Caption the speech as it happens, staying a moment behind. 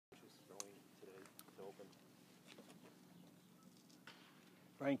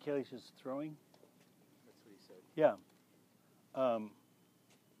Ryan Kalish is throwing. That's what he said. Yeah.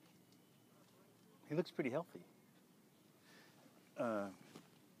 He looks pretty healthy.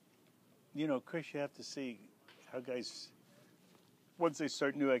 Chris, you have to see how guys, once they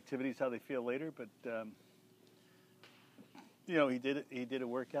start new activities, how they feel later. But he did a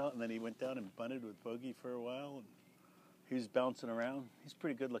workout and then he went down and bunted with bogey for a while, and he was bouncing around. He's a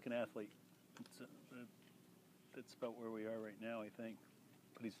pretty good-looking athlete. That's about where we are right now, I think.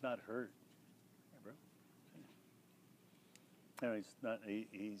 But he's not hurt. Yeah, bro. No, he's not.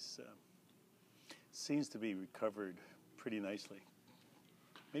 He's seems to be recovered pretty nicely.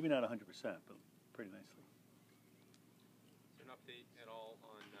 Maybe not 100%, but pretty nicely. Is there an update at all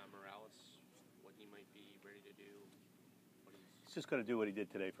on Morales? What he might be ready to do? He's just going to do what he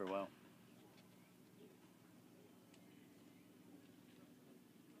did today for a while.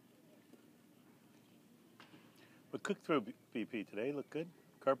 But Cook threw BP today. Looked good.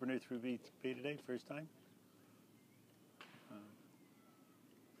 Carpenter threw BP today, first time.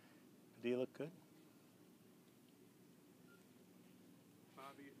 Padilla looked good.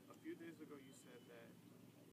 Bobby, a few days ago you said that